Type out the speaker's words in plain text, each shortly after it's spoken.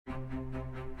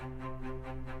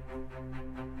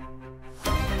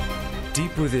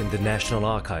Deep within the National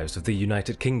Archives of the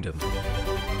United Kingdom,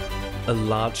 a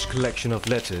large collection of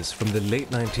letters from the late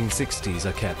 1960s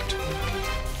are kept.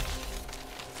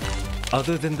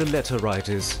 Other than the letter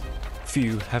writers,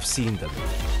 few have seen them.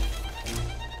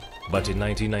 But in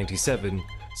 1997,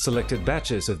 selected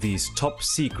batches of these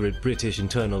top-secret British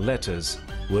internal letters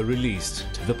were released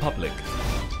to the public.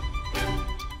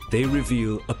 They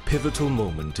reveal a pivotal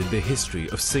moment in the history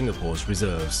of Singapore's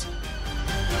reserves.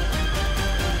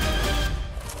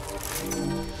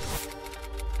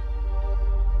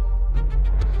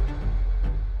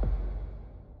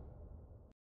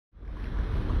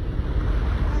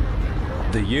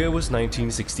 The year was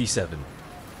 1967,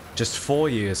 just 4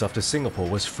 years after Singapore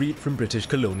was freed from British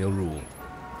colonial rule.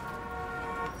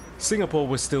 Singapore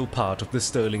was still part of the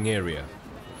sterling area.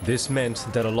 This meant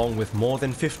that along with more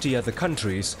than 50 other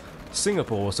countries,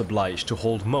 Singapore was obliged to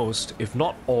hold most, if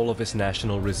not all, of its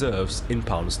national reserves in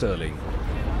pound sterling.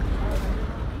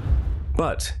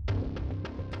 But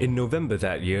in November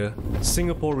that year,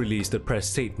 Singapore released a press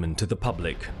statement to the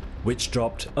public, which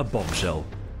dropped a bombshell.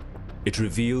 It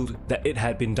revealed that it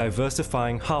had been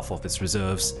diversifying half of its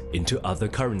reserves into other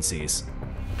currencies.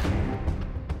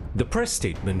 The press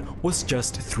statement was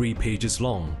just 3 pages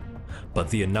long, but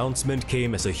the announcement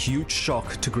came as a huge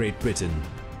shock to Great Britain.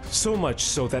 So much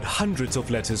so that hundreds of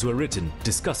letters were written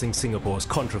discussing Singapore's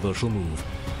controversial move.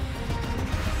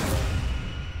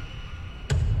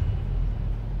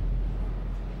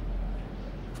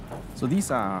 So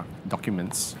these are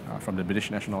documents from the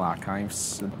British National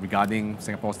Archives regarding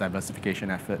Singapore's diversification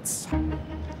efforts.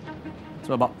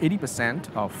 So about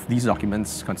 80% of these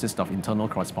documents consist of internal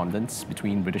correspondence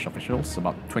between British officials.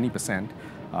 About 20%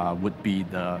 would be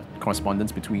the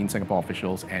correspondence between Singapore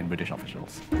officials and British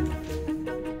officials.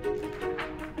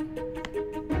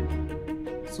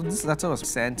 So this letter was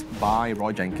sent by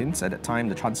Roy Jenkins, at that time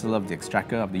the Chancellor of the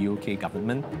Exchequer of the UK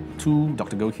government, to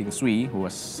Dr. Goh Keng Swee, who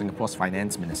was Singapore's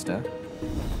finance minister.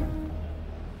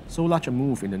 So large a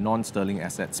move in the non-sterling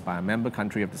assets by a member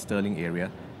country of the sterling area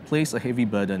placed a heavy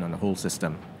burden on the whole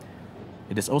system.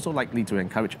 It is also likely to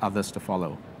encourage others to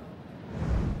follow.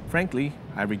 Frankly,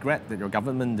 I regret that your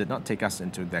government did not take us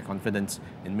into their confidence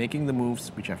in making the moves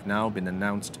which have now been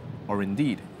announced, or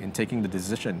indeed in taking the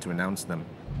decision to announce them.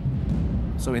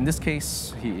 So in this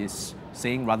case, he is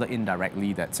saying rather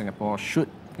indirectly that Singapore should,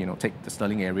 take the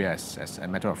sterling area as a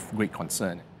matter of great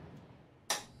concern.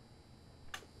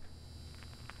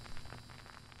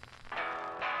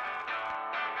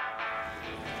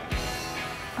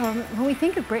 When we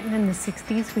think of Britain in the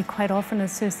 60s, we quite often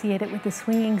associate it with the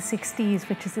swinging 60s,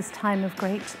 which is this time of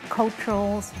great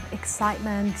cultural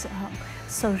excitement,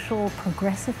 social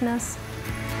progressiveness.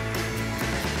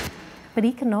 But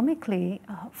economically,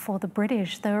 for the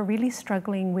British, they were really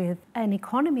struggling with an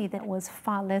economy that was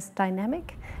far less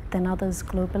dynamic than others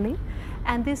globally.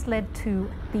 And this led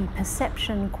to the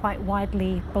perception quite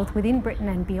widely, both within Britain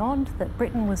and beyond, that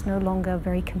Britain was no longer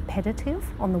very competitive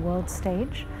on the world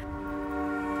stage.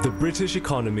 The British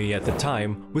economy at the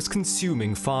time was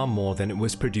consuming far more than it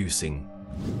was producing,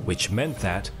 which meant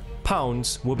that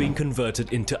pounds were being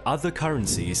converted into other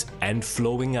currencies and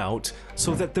flowing out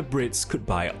so that the Brits could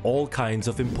buy all kinds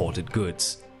of imported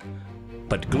goods.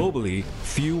 But globally,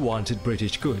 few wanted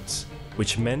British goods,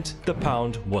 which meant the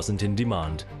pound wasn't in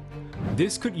demand.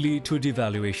 This could lead to a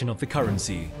devaluation of the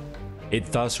currency. It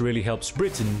thus really helps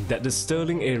Britain that the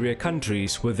sterling area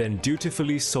countries were then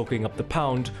dutifully soaking up the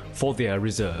pound for their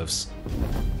reserves.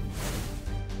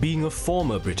 Being a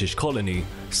former British colony,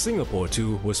 Singapore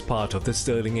too was part of the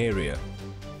sterling area.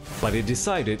 But it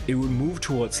decided it would move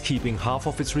towards keeping half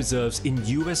of its reserves in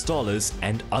US dollars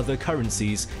and other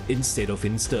currencies instead of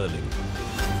in sterling.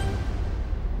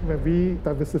 When we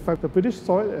diversified, the British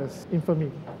saw it as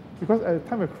infamy. Because at the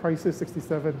time of crisis,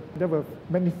 67, that were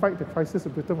magnified the crisis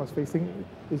that Britain was facing.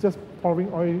 It's just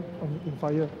pouring oil in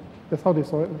fire. That's how they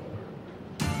saw it.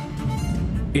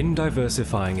 In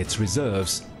diversifying its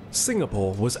reserves,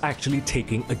 Singapore was actually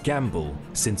taking a gamble,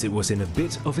 since it was in a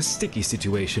bit of a sticky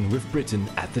situation with Britain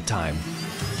at the time.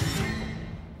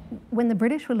 When the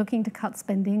British were looking to cut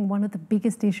spending, one of the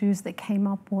biggest issues that came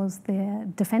up was their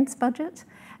defence budget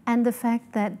and the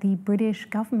fact that the British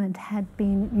government had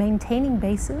been maintaining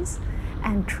bases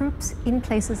and troops in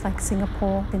places like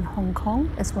Singapore, in Hong Kong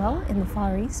as well, in the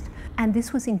Far East, and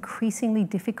this was increasingly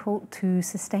difficult to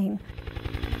sustain.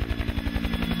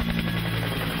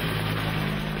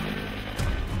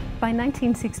 By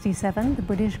 1967, the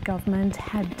British government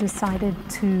had decided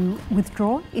to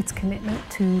withdraw its commitment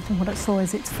to what it saw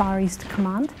as its Far East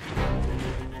Command.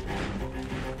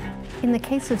 In the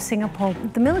case of Singapore,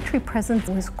 the military presence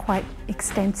was quite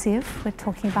extensive. We're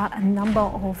talking about a number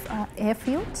of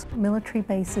airfields, military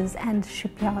bases and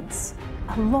shipyards.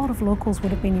 A lot of locals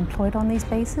would have been employed on these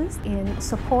bases in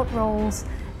support roles,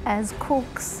 as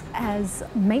cooks, as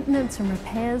maintenance and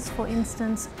repairs, for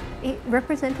instance. It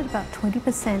represented about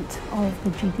 20% of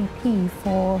the GDP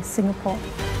for Singapore.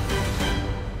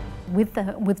 With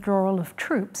the withdrawal of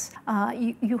troops,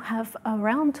 you have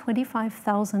around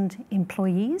 25,000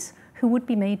 employees who would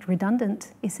be made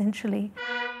redundant, essentially.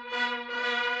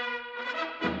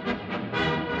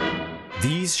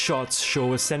 These shots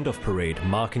show a send-off parade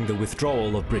marking the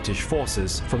withdrawal of British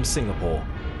forces from Singapore.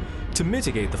 To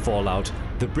mitigate the fallout,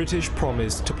 the British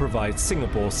promised to provide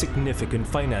Singapore significant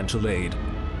financial aid.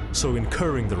 So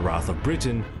incurring the wrath of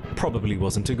Britain probably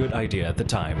wasn't a good idea at the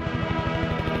time.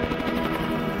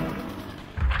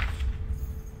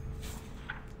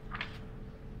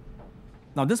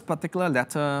 Now, this particular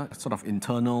letter, sort of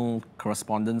internal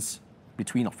correspondence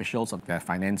between officials of their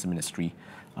finance ministry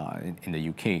in the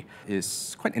UK,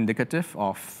 is quite indicative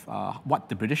of what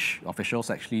the British officials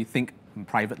actually think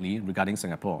privately regarding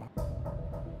Singapore.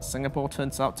 Singapore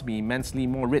turns out to be immensely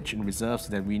more rich in reserves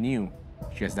than we knew.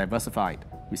 She has diversified.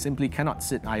 We simply cannot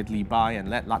sit idly by and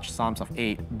let large sums of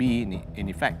aid be, in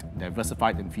effect,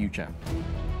 diversified in future.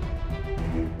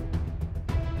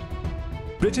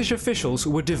 British officials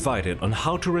were divided on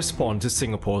how to respond to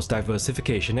Singapore's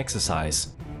diversification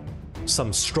exercise.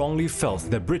 Some strongly felt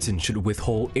that Britain should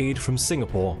withhold aid from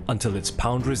Singapore until its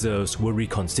pound reserves were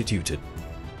reconstituted,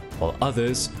 while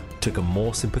others took a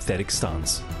more sympathetic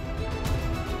stance.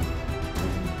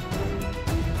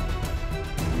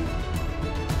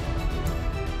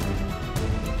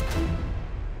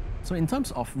 So in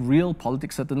terms of real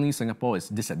politics, certainly Singapore is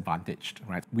disadvantaged,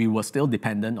 right? We were still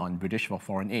dependent on British for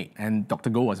foreign aid, and Dr.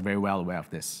 Goh was very well aware of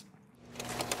this.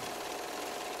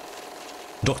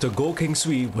 Dr. Goh Keng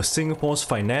Swee was Singapore's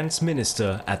finance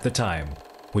minister at the time,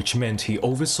 which meant he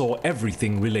oversaw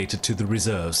everything related to the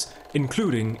reserves,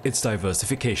 including its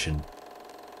diversification.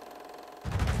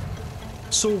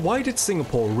 So why did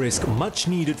Singapore risk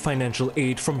much-needed financial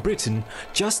aid from Britain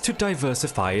just to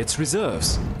diversify its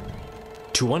reserves?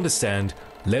 To understand,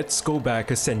 let's go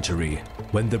back a century,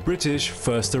 when the British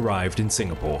first arrived in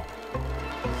Singapore.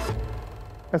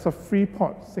 As a free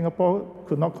port, Singapore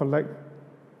could not collect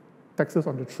taxes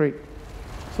on the trade.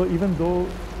 So even though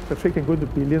the trade can go into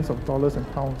billions of dollars and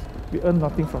pounds, we earn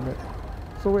nothing from it.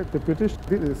 So what the British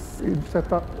did is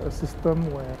set up a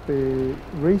system where they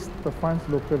raised the funds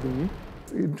locally,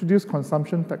 introduced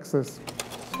consumption taxes,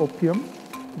 opium,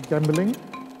 gambling,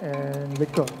 and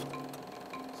liquor,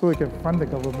 so they can fund the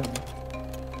government.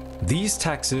 These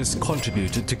taxes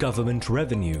contributed to government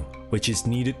revenue, which is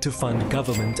needed to fund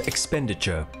government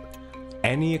expenditure.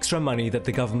 Any extra money that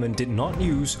the government did not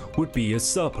use would be a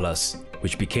surplus,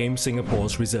 which became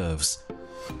Singapore's reserves.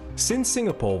 Since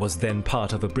Singapore was then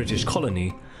part of a British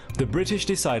colony, the British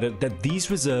decided that these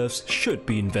reserves should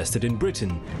be invested in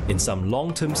Britain in some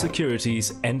long-term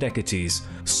securities and equities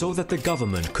so that the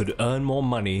government could earn more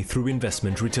money through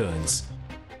investment returns.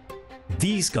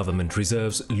 These government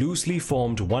reserves loosely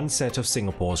formed one set of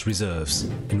Singapore's reserves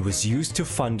and was used to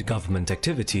fund government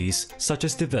activities such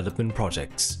as development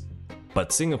projects.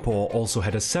 But Singapore also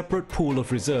had a separate pool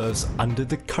of reserves under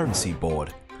the Currency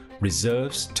Board,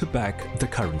 reserves to back the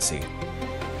currency.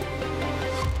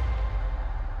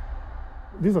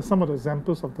 These are some of the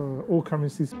examples of the old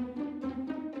currencies.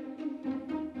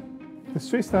 The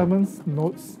Straits Settlements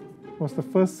notes was the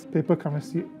first paper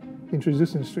currency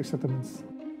introduced in Straits Settlements.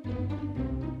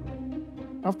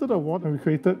 After the war, we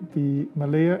created the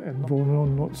Malaya and Borneo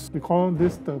notes. We call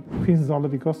this the Queen's Dollar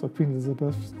because of Queen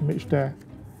Elizabeth's image there.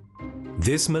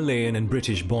 This Malayan and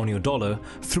British Borneo dollar,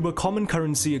 through a common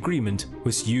currency agreement,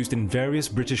 was used in various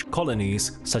British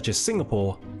colonies such as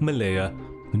Singapore, Malaya,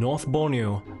 North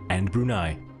Borneo, and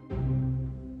Brunei.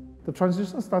 The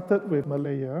transition started with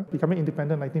Malaya becoming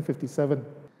independent in 1957.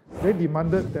 They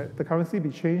demanded that the currency be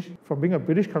changed from being a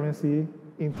British currency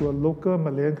into a local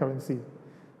Malayan currency.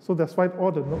 So that's why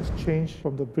all the notes changed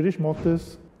from the British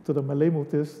motifs to the Malay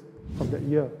motifs from that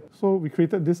year. So we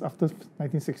created this after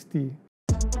 1960.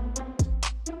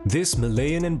 This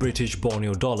Malayan and British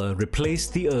Borneo dollar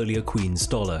replaced the earlier Queen's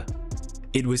dollar.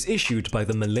 It was issued by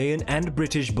the Malayan and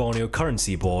British Borneo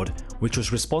Currency Board, which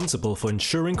was responsible for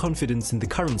ensuring confidence in the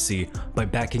currency by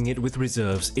backing it with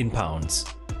reserves in pounds.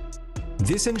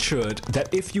 This ensured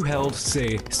that if you held,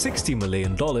 say, $60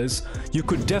 million, you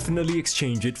could definitely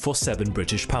exchange it for 7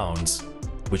 British pounds,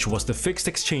 which was the fixed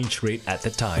exchange rate at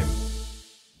the time.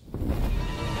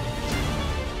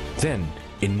 Then,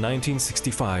 in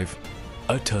 1965,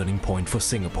 a turning point for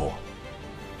Singapore.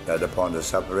 that upon the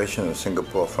separation of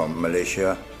Singapore from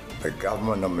Malaysia, the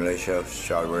government of Malaysia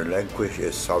shall relinquish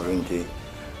its sovereignty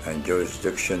and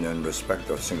jurisdiction in respect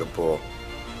of Singapore.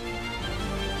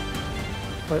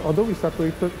 But although we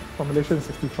separated from Malaysia in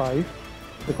 1965,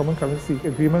 the common currency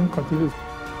agreement continues.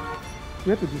 We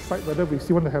have to decide whether we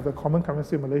still want to have a common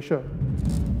currency in Malaysia.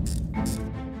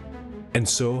 And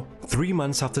so, 3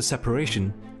 months after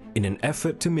separation, in an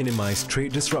effort to minimize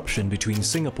trade disruption between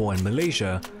Singapore and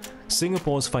Malaysia,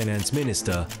 Singapore's Finance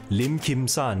Minister Lim Kim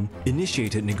San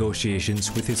initiated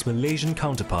negotiations with his Malaysian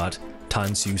counterpart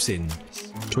Tan Siew Sin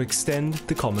to extend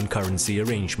the common currency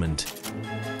arrangement.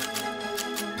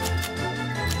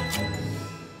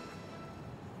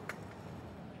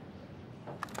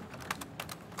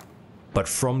 But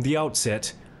from the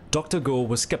outset, Dr. Goh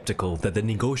was skeptical that the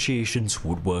negotiations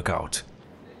would work out.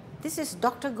 This is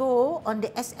Dr. Goh on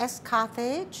the SS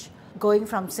Carthage, going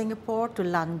from Singapore to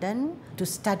London to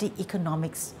study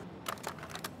economics.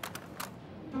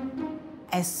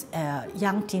 As a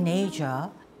young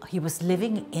teenager, he was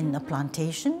living in a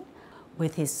plantation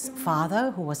with his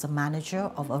father, who was a manager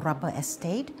of a rubber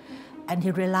estate, and he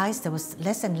realized there was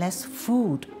less and less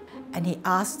food. And he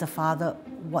asked the father,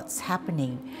 what's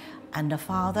happening? And the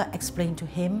father explained to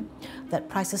him that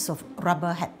prices of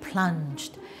rubber had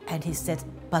plunged. And he said,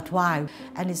 but why?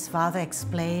 And his father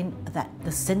explained that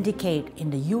the syndicate in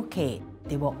the UK,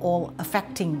 they were all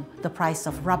affecting the price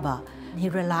of rubber. He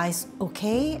realized,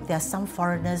 okay, there are some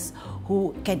foreigners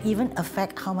who can even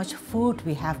affect how much food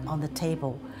we have on the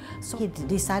table. So he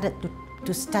decided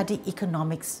to study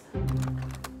economics.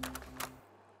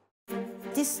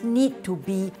 This need to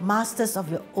be masters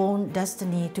of your own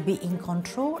destiny, to be in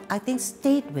control, I think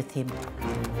stayed with him.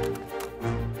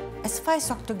 As far as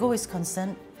Dr. Goh is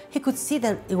concerned, he could see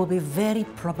that it would be very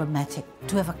problematic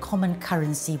to have a common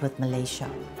currency with Malaysia.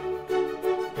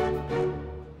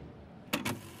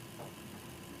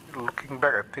 Looking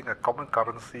back, I think a common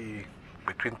currency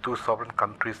between two sovereign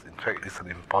countries, in fact, is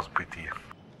an impossibility.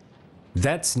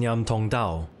 That's Ngiam Tong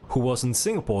Dao, who was on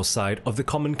Singapore's side of the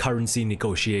common currency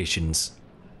negotiations.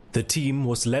 The team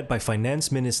was led by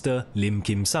Finance Minister Lim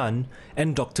Kim San,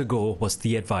 and Dr. Goh was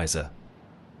the advisor.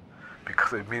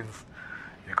 Because it means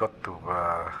you got to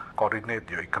coordinate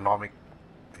your economic,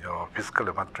 your fiscal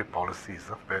and monetary policies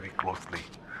very closely.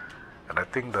 And I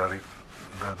think the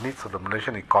needs of the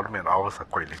Malaysian economy and ours are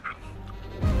quite different.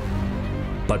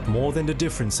 But more than the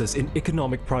differences in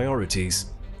economic priorities,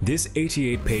 this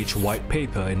 88-page white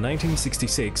paper in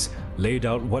 1966 laid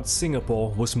out what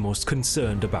Singapore was most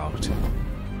concerned about: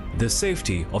 the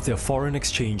safety of their foreign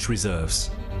exchange reserves.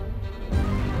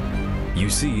 You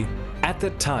see, at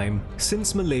that time,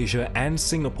 since Malaysia and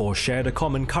Singapore shared a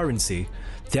common currency,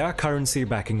 their currency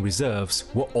backing reserves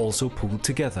were also pooled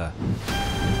together.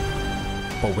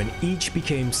 But when each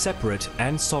became separate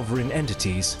and sovereign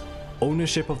entities,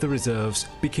 ownership of the reserves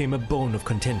became a bone of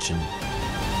contention.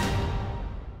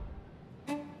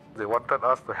 They wanted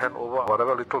us to hand over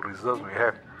whatever little reserves we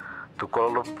had to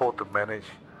Kuala Lumpur to manage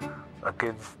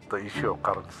against the issue of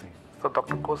currency. So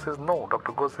Dr. Goh says no.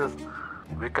 Dr. Goh says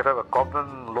we can have a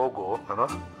common logo,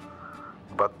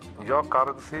 but your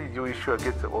currency you issue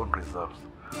against your own reserves.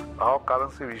 Our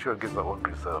currency we issue against our own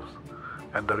reserves,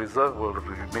 and the reserve will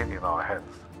remain in our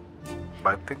hands.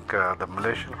 But I think the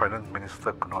Malaysian Finance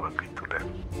Minister could not agree to that.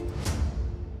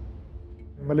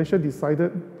 Malaysia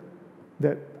decided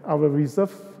that our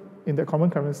reserve in the common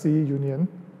currency union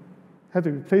had to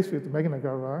be replaced with Bank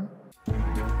Negara.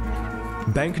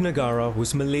 Bank Negara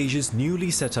was Malaysia's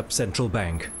newly set up central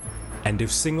bank, and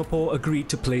if Singapore agreed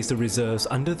to place the reserves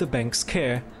under the bank's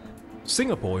care,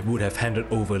 Singapore would have handed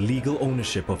over legal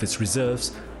ownership of its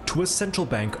reserves to a central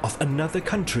bank of another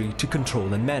country to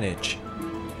control and manage.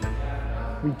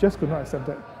 We just could not accept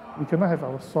that. We cannot have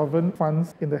our sovereign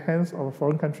funds in the hands of a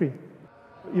foreign country.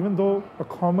 Even though a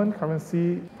common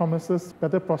currency promises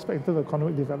better prospect into the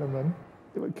economic development,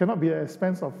 it cannot be at the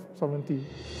expense of sovereignty.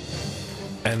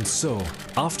 And so,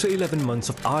 after 11 months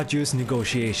of arduous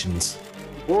negotiations,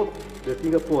 both the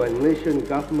Singapore and Malaysian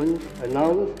governments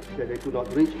announced that they could not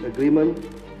reach agreement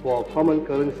for a common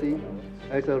currency.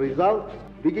 As a result,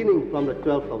 beginning from the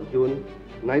 12th of June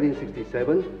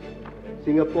 1967,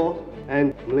 Singapore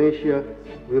and Malaysia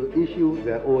will issue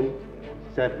their own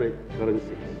separate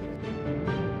currencies.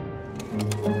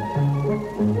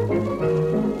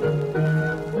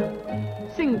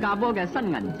 Singapore 嘅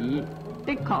新銀紙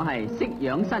的確係式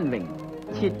樣新穎，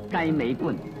設計美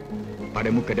觀。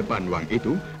Pada muka depan wang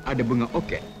itu ada bunga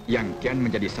orkid yang kian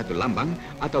menjadi satu lambang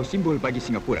atau simbol bagi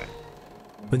Singapura.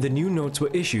 When the new notes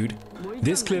were issued,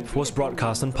 this clip was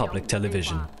broadcast on public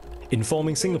television.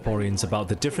 informing Singaporeans about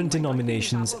the different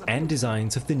denominations and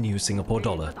designs of the new Singapore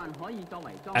dollar.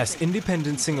 As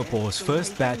independent Singapore's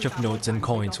first batch of notes and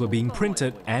coins were being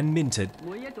printed and minted,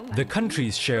 the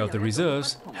country's share of the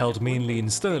reserves, held mainly in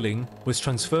sterling, was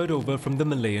transferred over from the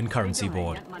Malayan Currency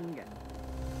Board.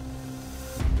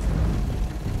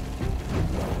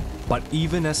 But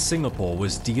even as Singapore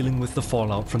was dealing with the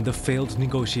fallout from the failed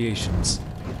negotiations,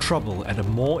 trouble at a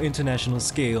more international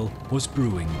scale was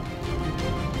brewing.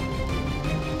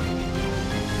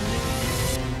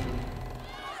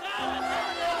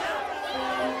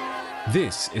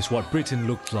 This is what Britain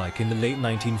looked like in the late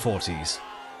 1940s.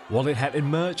 While it had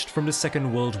emerged from the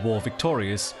Second World War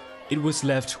victorious, it was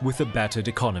left with a battered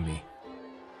economy.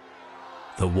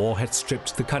 The war had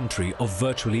stripped the country of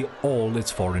virtually all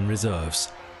its foreign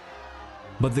reserves.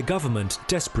 But the government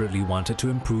desperately wanted to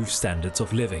improve standards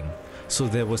of living, so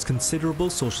there was considerable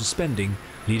social spending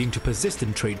leading to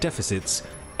persistent trade deficits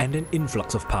and an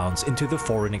influx of pounds into the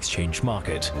foreign exchange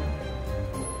market.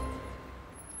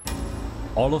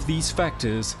 All of these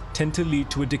factors tend to lead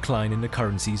to a decline in the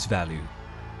currency's value.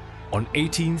 On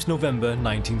 18th November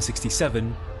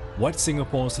 1967, what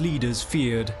Singapore's leaders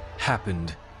feared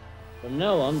happened. From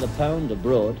now on, the pound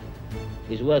abroad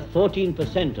is worth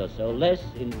 14% or so less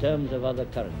in terms of other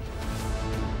currencies.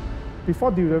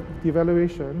 Before the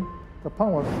devaluation, the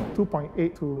pound was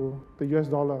 2.8 to the US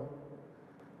dollar.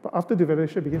 But after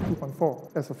devaluation, it became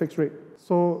 2.4 as a fixed rate.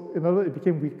 So in other words, it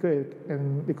became weaker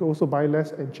and it could also buy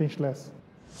less and change less.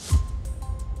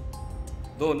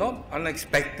 Though not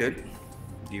unexpected,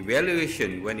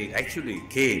 devaluation, when it actually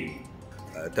came,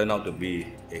 turned out to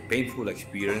be a painful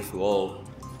experience to all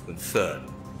concerned.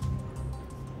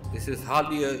 This is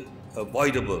hardly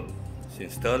avoidable,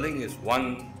 since sterling is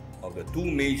one of the two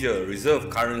major reserve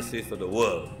currencies of the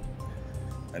world,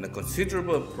 and a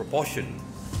considerable proportion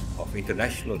of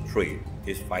international trade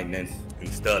is financed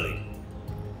in sterling.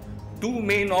 Two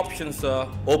main options are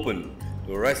open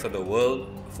to the rest of the world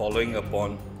following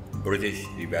upon British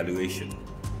devaluation.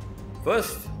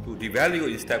 First, to devalue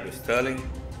instead of sterling.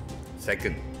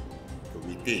 Second, to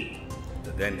retain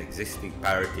the then existing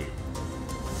parity.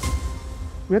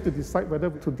 We had to decide whether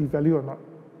to devalue or not.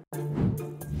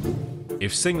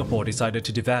 If Singapore decided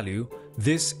to devalue,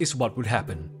 this is what would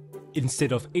happen.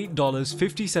 Instead of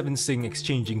 $8.57 Sing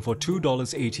exchanging for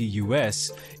 $2.80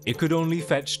 US, it could only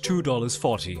fetch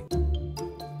 $2.40.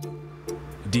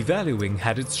 Devaluing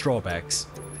had its drawbacks.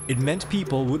 It meant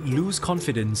people would lose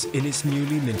confidence in its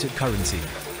newly minted currency.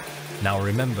 Now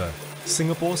remember,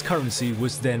 Singapore's currency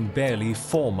was then barely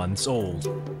 4 months old.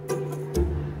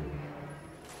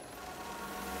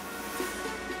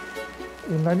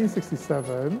 In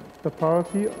 1967, the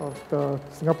priority of the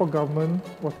Singapore government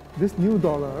was this new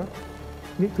dollar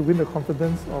need to win the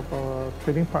confidence of our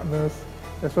trading partners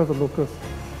as well as the locals.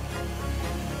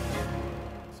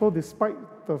 So despite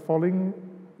the falling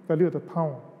value of the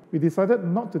pound, we decided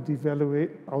not to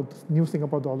devaluate our new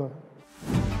Singapore dollar.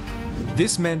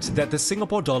 This meant that the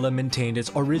Singapore dollar maintained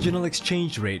its original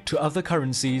exchange rate to other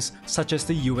currencies such as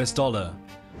the US dollar.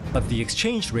 But the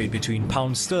exchange rate between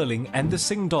pound sterling and the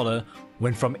Sing dollar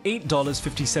went from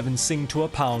 $8.57 Sing to a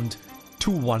pound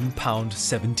to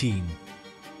 £1.17.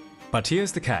 But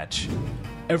here's the catch.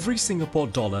 Every Singapore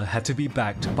dollar had to be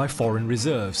backed by foreign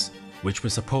reserves, which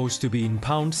were supposed to be in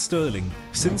pound sterling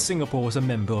since Singapore was a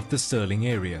member of the sterling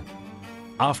area.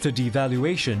 After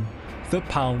devaluation, the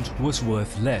pound was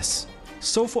worth less.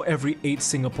 So for every 8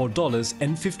 Singapore dollars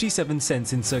and 57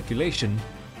 cents in circulation,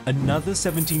 another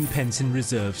 17 pence in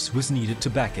reserves was needed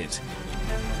to back it.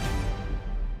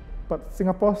 But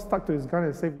Singapore stuck to its gun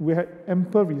and said we had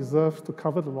ample reserves to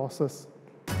cover the losses.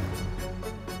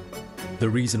 The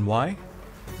reason why?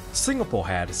 Singapore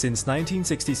had, since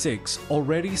 1966,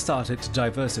 already started to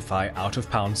diversify out of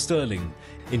pound sterling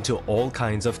into all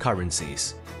kinds of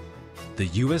currencies. The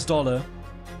US dollar,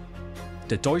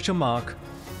 the Deutsche Mark,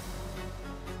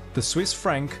 the Swiss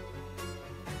franc,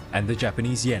 and the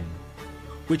Japanese yen,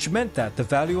 which meant that the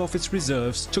value of its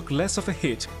reserves took less of a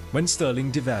hit when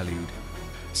sterling devalued,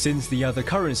 since the other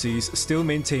currencies still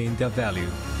maintained their value.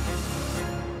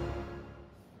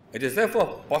 It is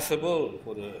therefore possible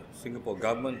for the Singapore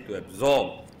government to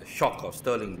absorb the shock of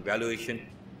sterling devaluation.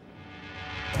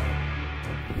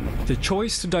 The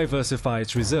choice to diversify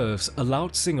its reserves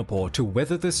allowed Singapore to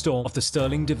weather the storm of the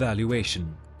sterling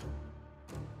devaluation.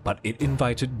 But it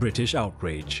invited British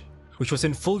outrage, which was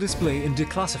in full display in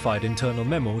declassified internal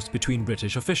memos between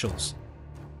British officials.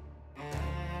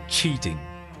 Cheating,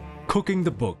 cooking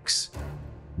the books,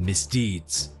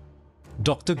 misdeeds,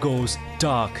 Dr. Goh's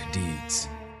dark deeds,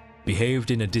 behaved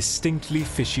in a distinctly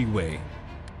fishy way.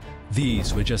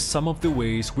 These were just some of the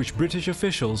ways which British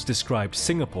officials described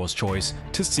Singapore's choice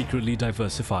to secretly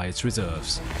diversify its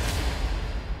reserves.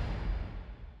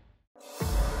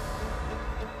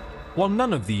 While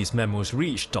none of these memos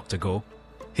reached Dr. Goh,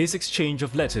 his exchange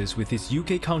of letters with his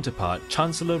UK counterpart,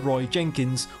 Chancellor Roy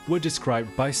Jenkins, were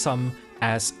described by some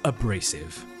as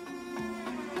abrasive.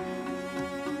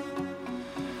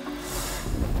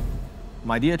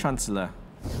 My dear Chancellor,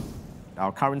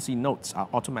 our currency notes are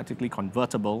automatically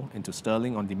convertible into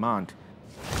sterling on demand.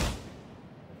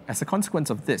 As a consequence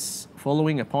of this,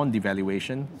 following upon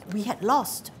devaluation, we had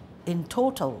lost in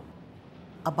total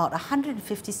about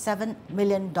 $157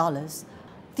 million.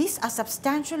 These are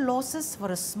substantial losses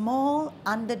for a small,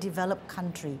 underdeveloped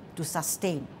country to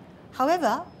sustain.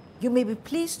 However, you may be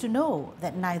pleased to know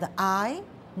that neither I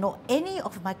nor any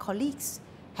of my colleagues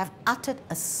have uttered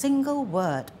a single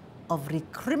word of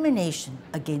recrimination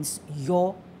against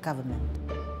your government.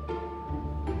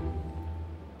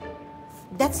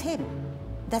 That's him.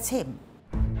 That's him.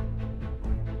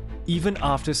 Even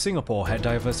after Singapore had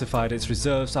diversified its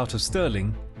reserves out of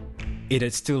sterling, it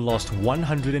had still lost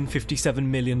 $157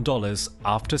 million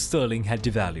after sterling had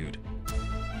devalued.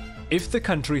 If the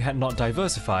country had not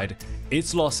diversified,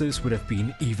 its losses would have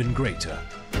been even greater.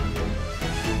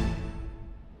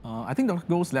 I think Dr.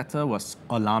 Goh's letter was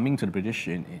alarming to the British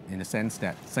in the sense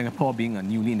that Singapore, being a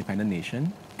newly independent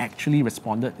nation, actually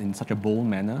responded in such a bold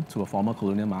manner to a former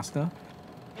colonial master.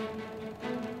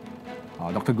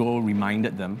 Dr. Goh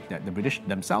reminded them that the British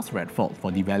themselves were at fault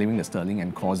for devaluing the sterling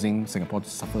and causing Singapore to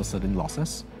suffer certain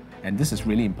losses. And this is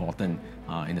really important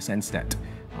in the sense that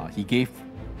he gave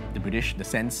the British the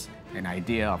sense and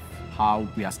idea of how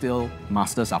we are still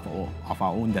masters of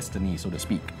our own destiny, so to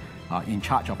speak, in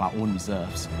charge of our own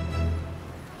reserves.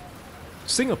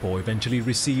 Singapore eventually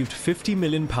received £50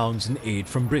 million in aid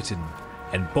from Britain,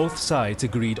 and both sides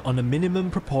agreed on a minimum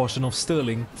proportion of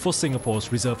sterling for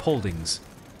Singapore's reserve holdings.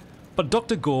 But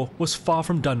Dr. Goh was far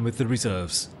from done with the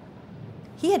reserves.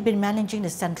 He had been managing the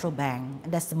central bank,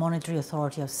 and that's the monetary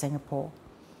authority of Singapore,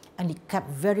 and he kept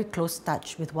very close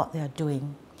touch with what they are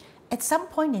doing. At some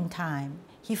point in time,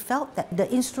 he felt that the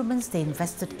instruments they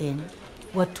invested in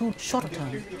were too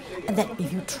short-term, and that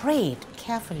if you trade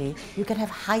carefully, you can have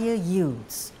higher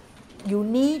yields. You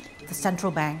need the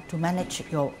central bank to manage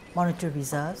your monetary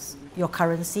reserves, your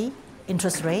currency,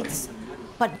 interest rates,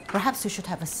 but perhaps you should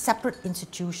have a separate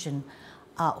institution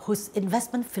whose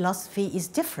investment philosophy is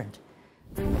different.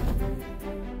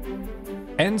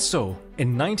 And so,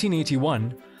 in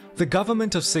 1981, the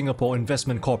Government of Singapore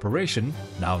Investment Corporation,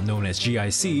 now known as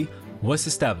GIC, was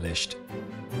established.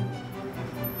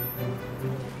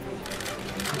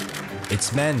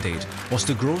 Its mandate was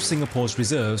to grow Singapore's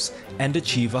reserves and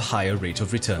achieve a higher rate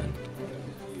of return.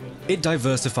 It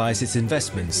diversifies its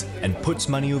investments and puts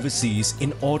money overseas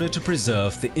in order to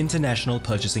preserve the international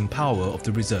purchasing power of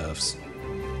the reserves.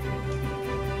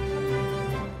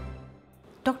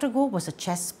 Dr. Goh was a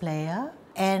chess player,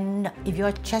 and if you're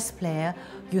a chess player,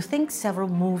 you think several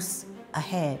moves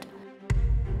ahead.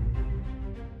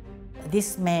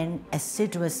 This man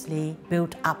assiduously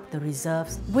built up the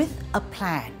reserves with a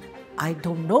plan. I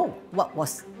don't know what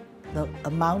was the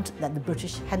amount that the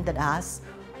British handed us,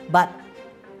 but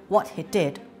what he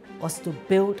did was to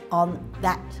build on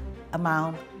that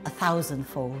amount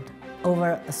 1,000-fold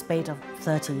over a span of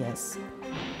 30 years.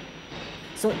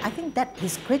 So I think that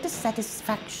his greatest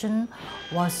satisfaction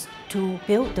was to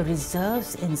build the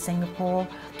reserves in Singapore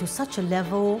to such a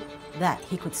level that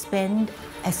he could spend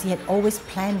as he had always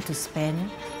planned to spend.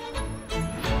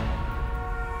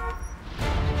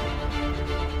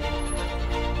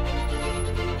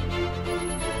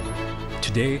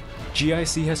 Today,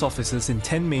 GIC has offices in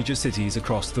 10 major cities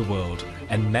across the world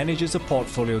and manages a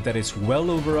portfolio that is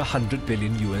well over $100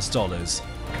 billion.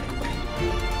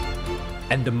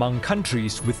 And among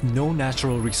countries with no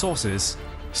natural resources,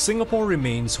 Singapore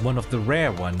remains one of the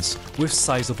rare ones with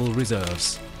sizable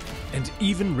reserves. And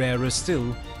even rarer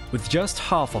still, with just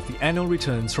half of the annual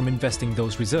returns from investing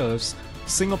those reserves,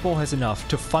 Singapore has enough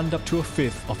to fund up to a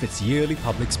fifth of its yearly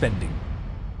public spending.